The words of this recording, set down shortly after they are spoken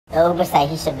The Uber say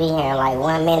he should be here in like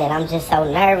 1 minute. I'm just so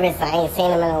nervous. I ain't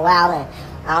seen him in a while, and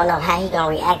I don't know how he gonna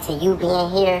react to you being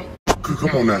here. Come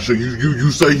on now, so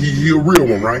you say he a real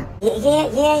one, right?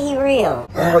 Yeah, he real.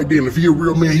 All right then, if he a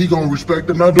real man, he gonna respect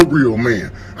another real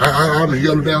man. I done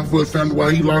held it down for his family while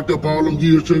he locked up all them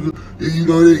years, sugar. You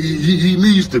know, he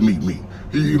needs to meet me.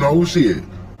 You know, shit.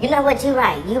 You know what? You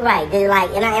right. Like,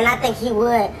 and I think he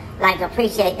would like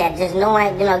appreciate that, just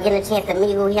knowing, you know, getting a chance to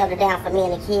meet who held it down for me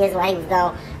and the kids while he was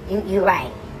gone. You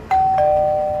right.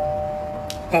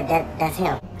 That's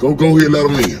him. Go ahead, let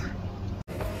him in.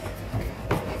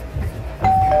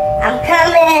 I'm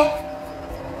coming.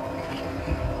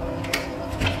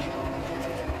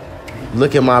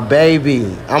 Look at my baby.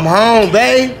 I'm home,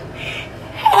 babe.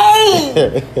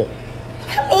 Hey,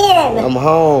 come in. I'm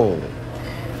home.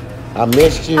 I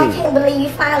missed you. I can't believe you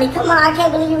finally. Come on, I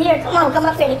can't believe you here. Come on, come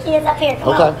up here. The kids up here. Come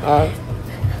on. Okay, all right.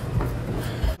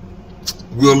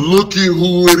 Well, look at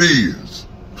who it is.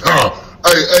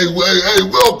 Hey,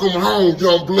 welcome home,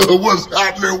 young blood. What's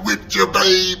happening with you,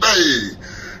 baby?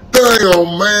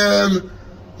 Damn, man.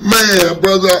 Man,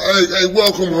 brother. Hey,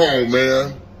 welcome home,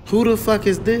 man. Who the fuck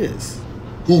is this?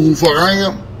 Who the fuck I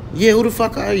am? Yeah, who the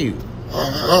fuck are you?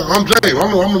 I'm James.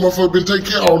 I'm the motherfucker been taking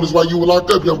care of all this while you were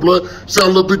locked up, young blood.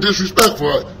 Sound a little bit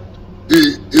disrespectful.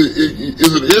 Is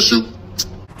it an issue?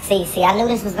 See, I knew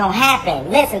this was gonna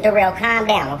happen. Listen, Darrell, calm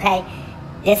down, okay?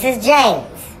 This is James.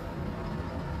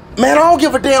 Man, I don't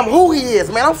give a damn who he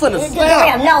is, man. I'm finna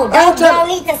snap. No, don't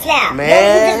need to snap. Man. No,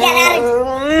 you just got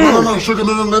out of... No, Sugar,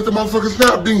 no, let the motherfucker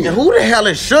snap then. And who the hell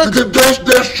is Sugar?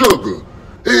 That's Sugar.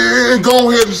 And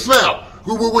go ahead and snap.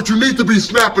 What you need to be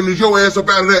snapping is your ass up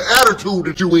out of that attitude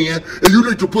that you in, and you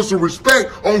need to put some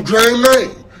respect on James'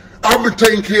 name. I've been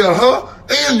taking care of her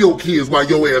and your kids while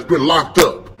your ass been locked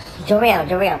up.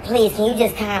 Darrell, please, can you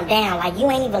just calm down? Like, you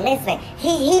ain't even listening.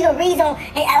 He the reason,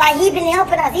 like, he been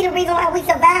helping us. He the reason why we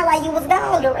survived while you was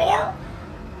gone, Darrell.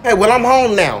 Hey, well, I'm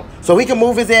home now, so he can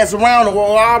move his ass around,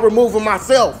 or I'll remove him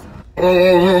myself. Hold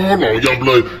on, young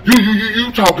blood.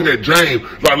 You talking at James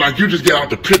like you just get out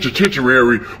the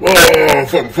penitentiary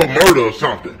for murder or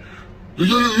something. You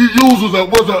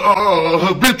was a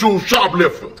habitual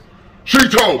shoplifter. She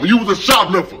told me you was a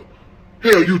shoplifter.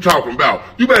 Hell you talking about?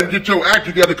 You better get your act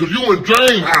together because you in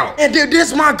James' house. And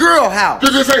this my girl house.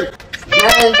 This ain't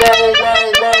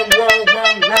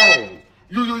wrong.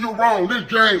 You wrong. This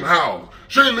James' house.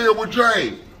 She live with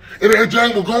James. And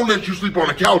James was gonna let you sleep on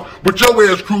the couch, but your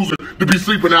ass cruising to be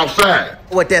sleeping outside.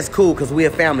 What, that's cool, because we're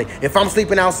a family. If I'm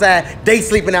sleeping outside, they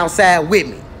sleeping outside with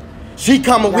me. She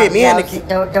coming with me and the kid.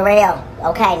 Darrell,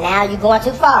 okay, now you going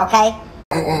too far, okay?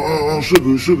 Sugar,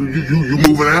 you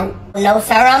moving out? No,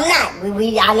 sir, I'm not.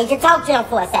 I need to talk to him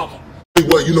for a second.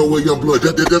 You know what, young blood?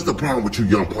 That's the problem with you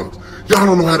young punks. Y'all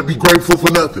don't know how to be grateful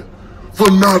for nothing. For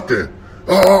nothing.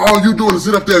 All you doing is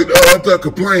sit up there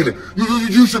complaining.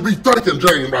 You should be thanking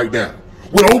James right now.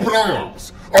 With open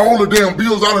arms. All the damn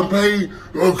bills I done paid,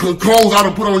 clothes I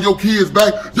done put on your kids'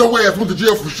 back. Your ass went to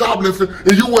jail for shoplifting,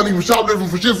 and you wasn't even shoplifting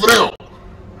for shit for them.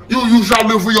 You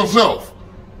shoplifting for yourself.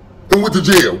 And went to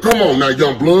jail. Come on now,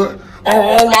 young blood.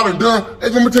 All I done, hey,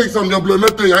 let me tell you something, young blood.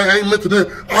 That thing, I ain't meant to that.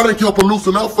 I done kept her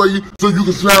loosen up for you so you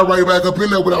can slide right back up in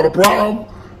there without a problem.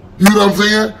 You know what I'm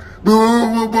saying?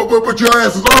 But your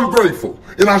ass is ungrateful.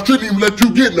 And I shouldn't even let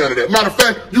you get none of that. Matter of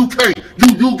fact, you can't.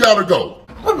 You gotta go.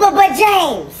 But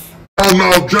James. Oh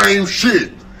no, James,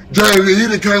 shit. James, he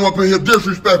done came up in here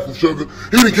disrespectful, Sugar.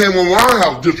 He done came on my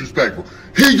house disrespectful.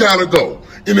 He gotta go.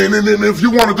 And then if you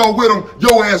wanna go with him,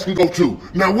 your ass can go too.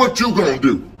 Now what you gonna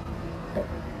do?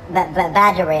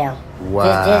 Bye, Darrell.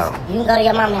 Wow. You can go to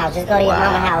your mama's house. Just go to your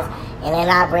mama's house, and then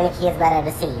I'll bring the kids back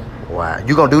to see you. Wow.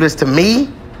 You gonna do this to me?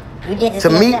 You did this to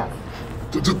me? yourself.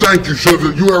 Thank you,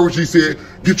 Sugar. You heard what she said.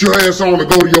 Get your ass on and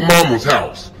go to your mama's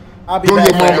house. I'll be go back,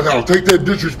 to your mama's house. Take that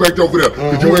disrespect over there,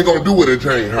 because you ain't gonna do it at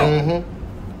James' house.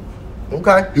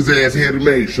 Okay. His ass had it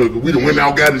made, Sugar. We done went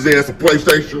out, got his ass a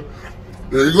PlayStation.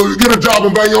 You go get a job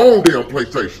and buy your own damn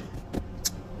PlayStation.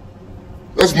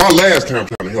 That's my last time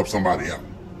trying to help somebody out.